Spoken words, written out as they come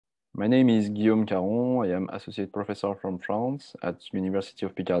My name is Guillaume Caron. I am Associate Professor from France at University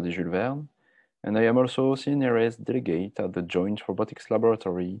of Picardie Jules Verne, and I am also CNRS Delegate at the Joint Robotics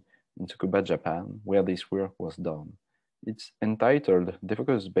Laboratory in Tsukuba, Japan, where this work was done. It's entitled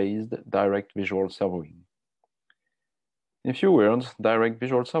Defocus-based Direct Visual Servoing. In a few words, Direct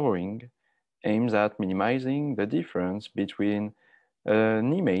Visual Servoing aims at minimizing the difference between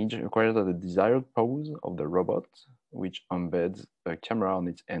an image acquired at the desired pose of the robot, which embeds a camera on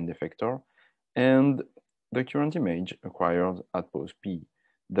its end effector, and the current image acquired at pose P.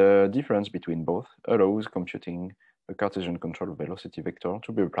 The difference between both allows computing the Cartesian control velocity vector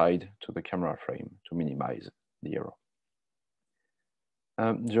to be applied to the camera frame to minimize the error.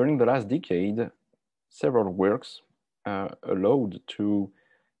 During the last decade, several works allowed to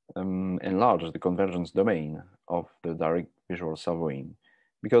enlarge the convergence domain of the direct visual servoing.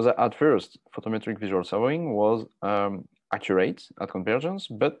 Because at first, photometric visual servoing was accurate at convergence,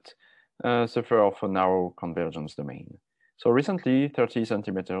 but suffer of a narrow convergence domain. So recently, 30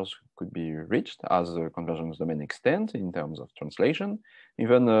 centimeters could be reached as the convergence domain extends in terms of translation,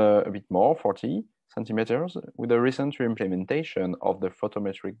 even a bit more, 40 centimeters, with a recent reimplementation of the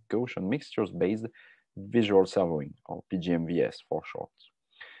photometric Gaussian mixtures-based visual servoing, or PGMVS for short.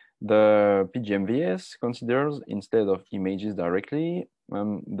 The PGMVS considers, instead of images directly,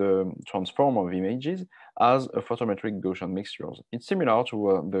 the transform of images as a photometric Gaussian mixtures. It's similar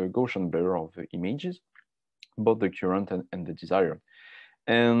to the Gaussian blur of the images, both the current and the desired.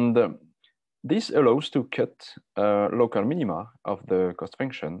 And this allows to cut local minima of the cost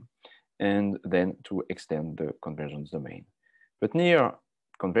function and then to extend the convergence domain. But near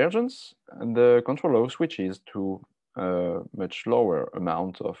convergence, the control law switches to a much lower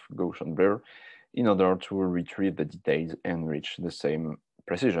amount of Gaussian blur in order to retrieve the details and reach the same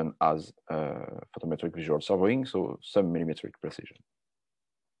precision as photometric visual servoing, so sub-millimetric precision.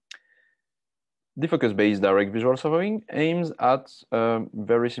 Defocus-based direct visual servoing aims at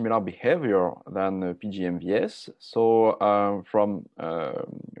very similar behavior than PGMVS. So from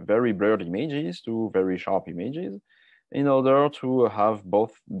very blurred images to very sharp images, in order to have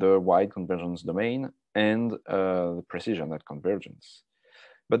both the wide convergence domain and the precision at convergence.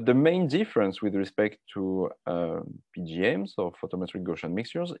 But the main difference with respect to PGMs, so photometric Gaussian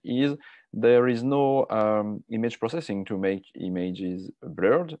mixtures, is there is no image processing to make images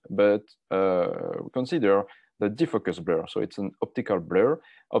blurred, but consider the defocus blur. So it's an optical blur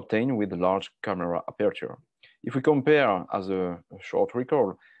obtained with large camera aperture. If we compare, as a short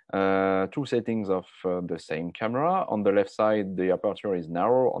recall, two settings of the same camera. On the left side, the aperture is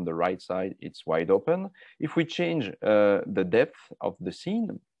narrow. On the right side, it's wide open. If we change the depth of the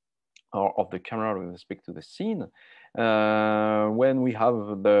scene or of the camera with respect to the scene, when we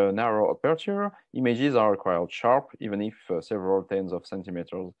have the narrow aperture, images are quite sharp, even if several tens of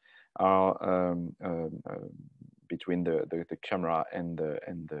centimeters are between the camera and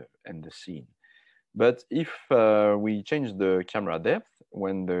the scene. But if we change the camera depth,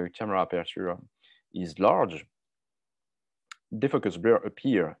 when the camera aperture is large, defocus blur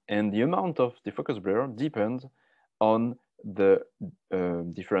appear, and the amount of defocus blur depends on the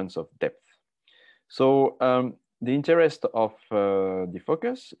difference of depth. So the interest of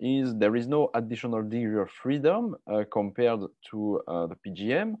defocus is there is no additional degree of freedom compared to the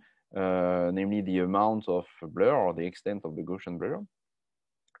PGM, namely the amount of blur or the extent of the Gaussian blur.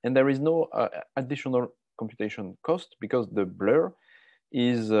 And there is no additional computation cost because the blur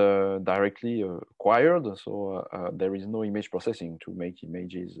is directly acquired, so there is no image processing to make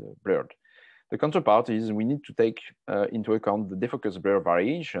images blurred. The counterpart is we need to take into account the defocus blur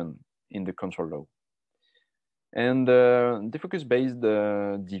variation in the control law. And defocus-based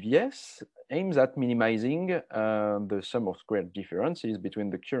DVS aims at minimizing the sum of squared differences between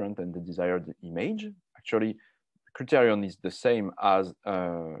the current and the desired image. Actually, criterion is the same as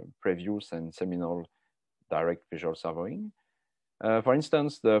previous and seminal direct visual servoing. For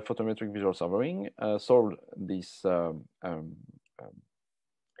instance, the photometric visual servoing solved this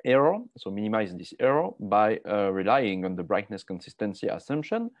error, so minimize this error by relying on the brightness consistency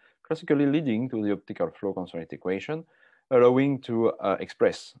assumption, classically leading to the optical flow constraint equation, allowing to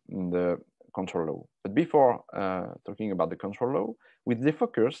express the control law. But before talking about the control law, with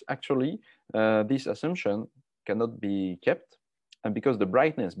defocus, actually, this assumption cannot be kept, and because the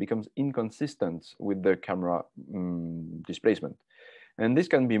brightness becomes inconsistent with the camera displacement. And this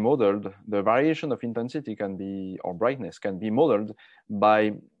can be modeled, the variation of intensity can be, or brightness can be modeled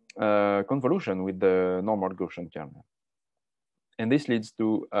by convolution with the normal Gaussian camera. And this leads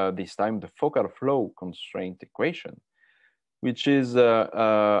to, this time, the focal flow constraint equation. which is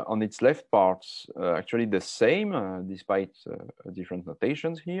on its left part actually the same, despite different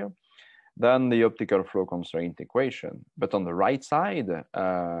notations here, than the optical flow constraint equation. But on the right side,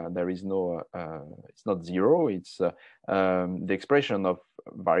 there is no, it's not zero, it's the expression of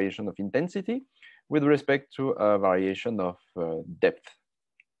variation of intensity with respect to a variation of depth.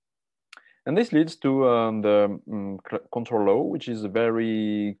 And this leads to the control law, which is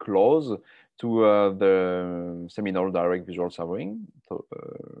very close to the seminal direct visual servoing. So,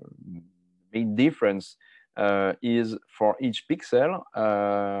 main difference is for each pixel,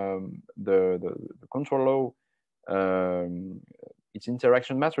 the control law, its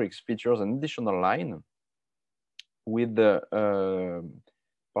interaction matrix features an additional line with the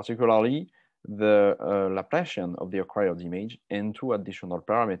particularly the Laplacian of the acquired image and two additional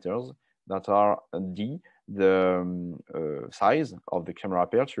parameters that are D, the size of the camera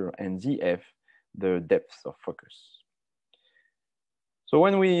aperture, and ZF, the depth of focus. So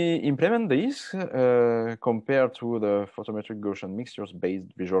when we implement this, compared to the photometric Gaussian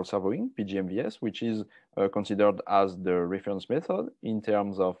mixtures-based visual servoing, PGMVS, which is considered as the reference method in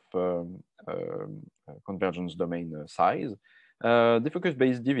terms of convergence domain size,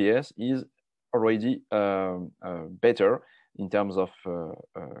 Defocus-based DVS is already better in terms of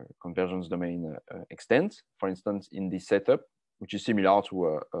convergence domain extent. For instance, in this setup, which is similar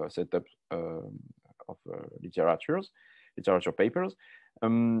to a setup of literature papers,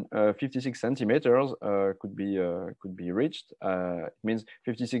 56 centimeters could be reached. It means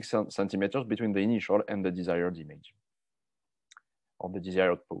 56 centimeters between the initial and the desired image, or the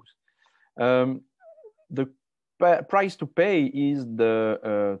desired pose. The price to pay is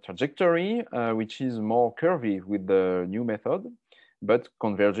the trajectory, which is more curvy with the new method, but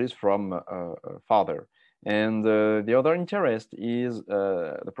converges from farther. And the other interest is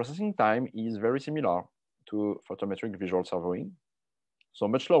the processing time is very similar to photometric visual servoing, so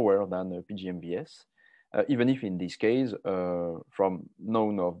much lower than PGMVS, even if in this case, from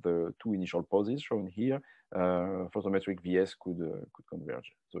none of the two initial poses shown here, photometric VS could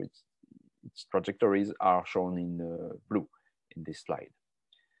converge. So its trajectories are shown in blue in this slide.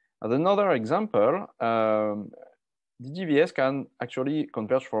 As another example, the DVS can actually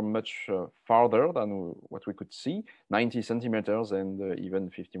converge from much farther than what we could see, 90 centimeters and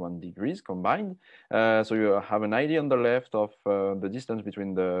even 51 degrees combined. So you have an idea on the left of the distance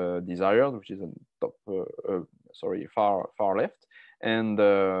between the desired, which is on top, far left, and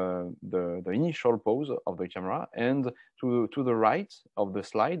the initial pose of the camera, and to the right of the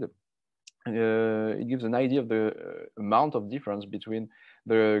slide, it gives an idea of the amount of difference between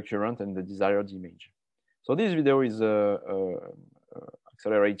the current and the desired image. So this video is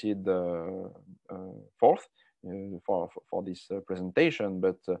accelerated for this presentation,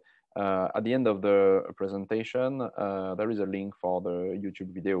 but at the end of the presentation, there is a link for the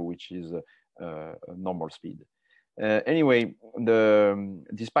YouTube video, which is normal speed. Anyway,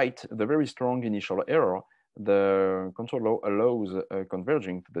 despite the very strong initial error, the control law allows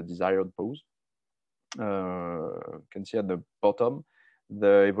converging to the desired pose. You can see at the bottom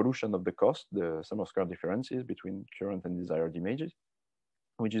the evolution of the cost, the sum of square differences between current and desired images,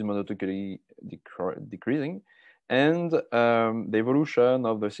 which is monotonically decreasing, and the evolution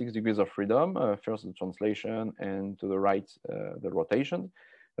of the 6 degrees of freedom, first the translation and to the right the rotation,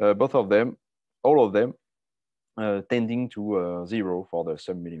 both of them, all of them, tending to 0 for the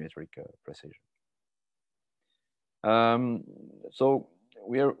sub-millimetric precision. So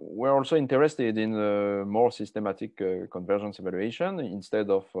we're also interested in more systematic convergence evaluation instead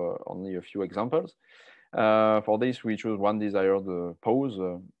of only a few examples. For this, we choose one desired pose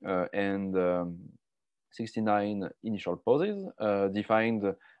and 69 initial poses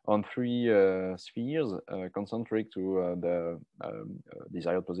defined on 3 spheres concentric to the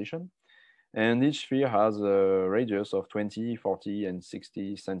desired position. And each sphere has a radius of 20, 40, and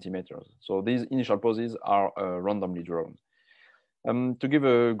 60 centimeters. So these initial poses are randomly drawn. To give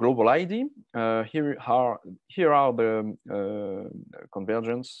a global idea, here are the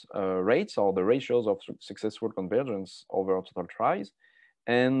convergence rates, or the ratios of successful convergence over total tries.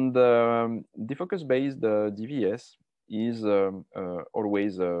 And defocus-based DVS is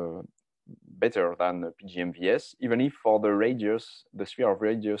always better than PGMVS, even if for the radius, the sphere of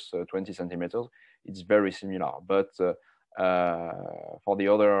radius 20 centimeters, it's very similar. But for the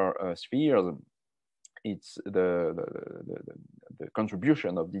other spheres, it's the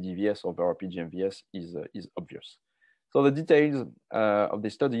contribution of the DVS over PGMVS is obvious. So the details of the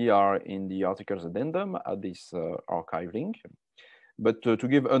study are in the article's addendum at this archive link. But to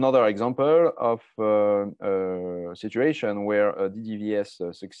give another example of a situation where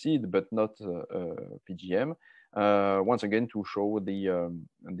DDVS succeed but not PGM, once again to show the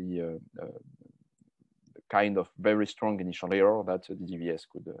kind of very strong initial error that the DVS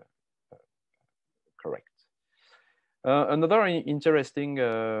could correct. Another interesting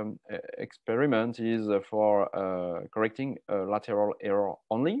experiment is for correcting lateral error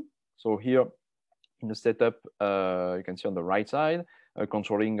only. So here in the setup, you can see on the right side,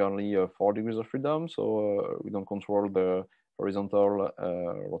 controlling only 4 degrees of freedom. So we don't control the horizontal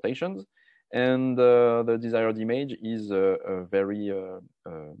rotations. And the desired image is very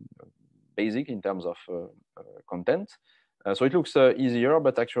basic in terms of content. So it looks easier,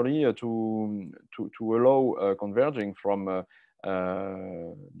 but actually to allow converging from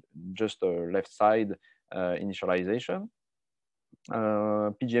just a left side initialization,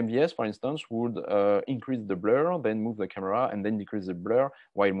 PGMVS, for instance, would increase the blur, then move the camera, and then decrease the blur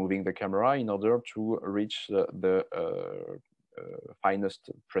while moving the camera in order to reach the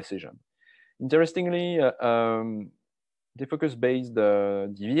finest precision. Interestingly, Defocus-based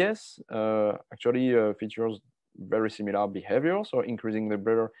DVS actually features very similar behavior, so increasing the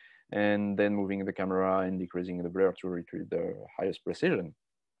blur and then moving the camera and decreasing the blur to retrieve the highest precision.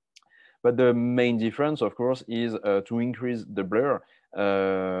 But the main difference, of course, is to increase the blur,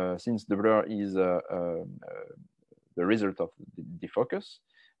 since the blur is the result of the defocus.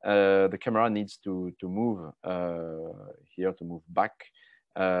 The camera needs to move here, to move back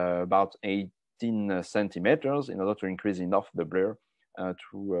about 18 centimeters in order to increase enough the blur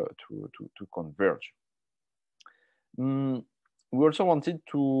to converge. We also wanted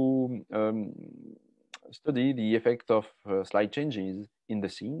to study the effect of slight changes in the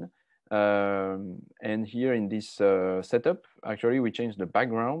scene. And here in this setup, actually, we changed the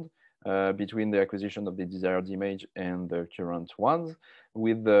background between the acquisition of the desired image and the current ones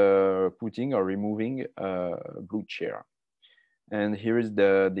with putting or removing a blue chair. And here is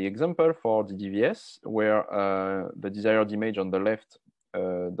the example for the DVS, where the desired image on the left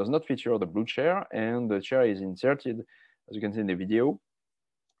does not feature the blue chair, and the chair is inserted, as you can see in the video,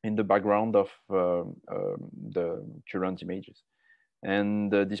 in the background of the current images. And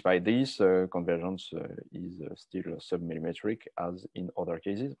despite this, convergence is still submillimetric as in other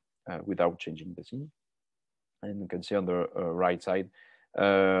cases without changing the scene. And you can see on the right side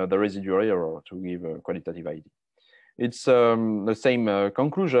the residual error to give a qualitative idea. It's the same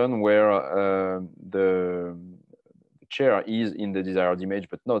conclusion where the chair is in the desired image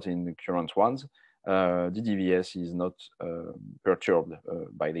but not in the current ones. The DVS is not perturbed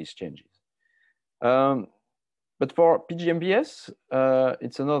by these changes. But for PGMVS,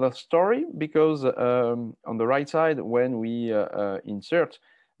 it's another story, because on the right side, when we insert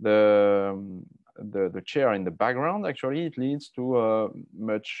the chair in the background, actually it leads to a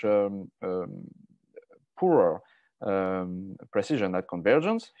much poorer precision at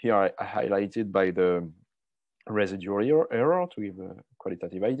convergence. Here I highlighted by the residual error to give a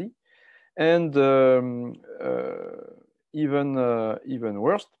qualitative idea. And even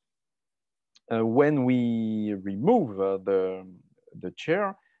worse, when we remove the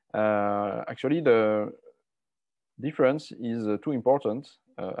chair, actually the difference is too important.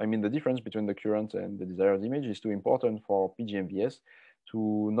 I mean, the difference between the current and the desired image is too important for PGMVS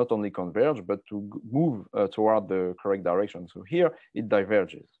to not only converge, but to move toward the correct direction. So here it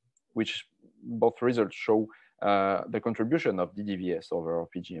diverges, which both results show the contribution of DDVS over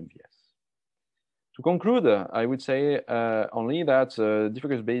PGMVS. To conclude, I would say only that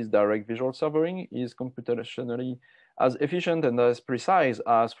Defocus-based Direct Visual Servoing is computationally as efficient and as precise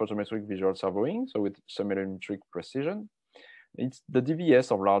as photometric visual servoing, so with submillimetric precision. It's the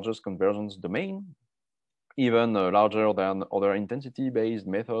DVS of largest convergence domain, even larger than other intensity-based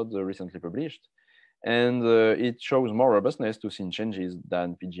methods recently published. And it shows more robustness to scene changes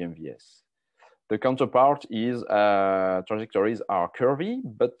than PGMVS. The counterpart is trajectories are curvy,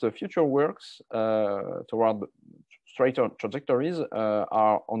 but future works toward straighter trajectories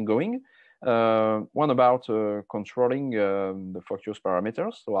are ongoing. One about controlling the focus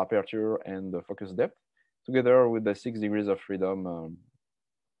parameters, so aperture and the focus depth, together with the 6 degrees of freedom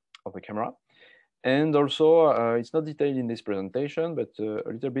of the camera. And also, it's not detailed in this presentation, but a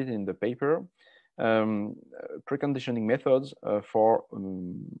little bit in the paper, preconditioning methods for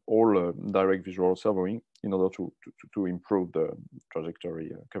all direct visual servoing in order to improve the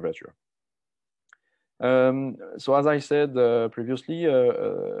trajectory curvature. So as I said previously,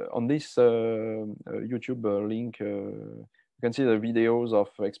 on this YouTube link, you can see the videos of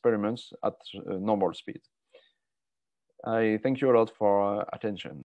experiments at normal speed. I thank you a lot for attention.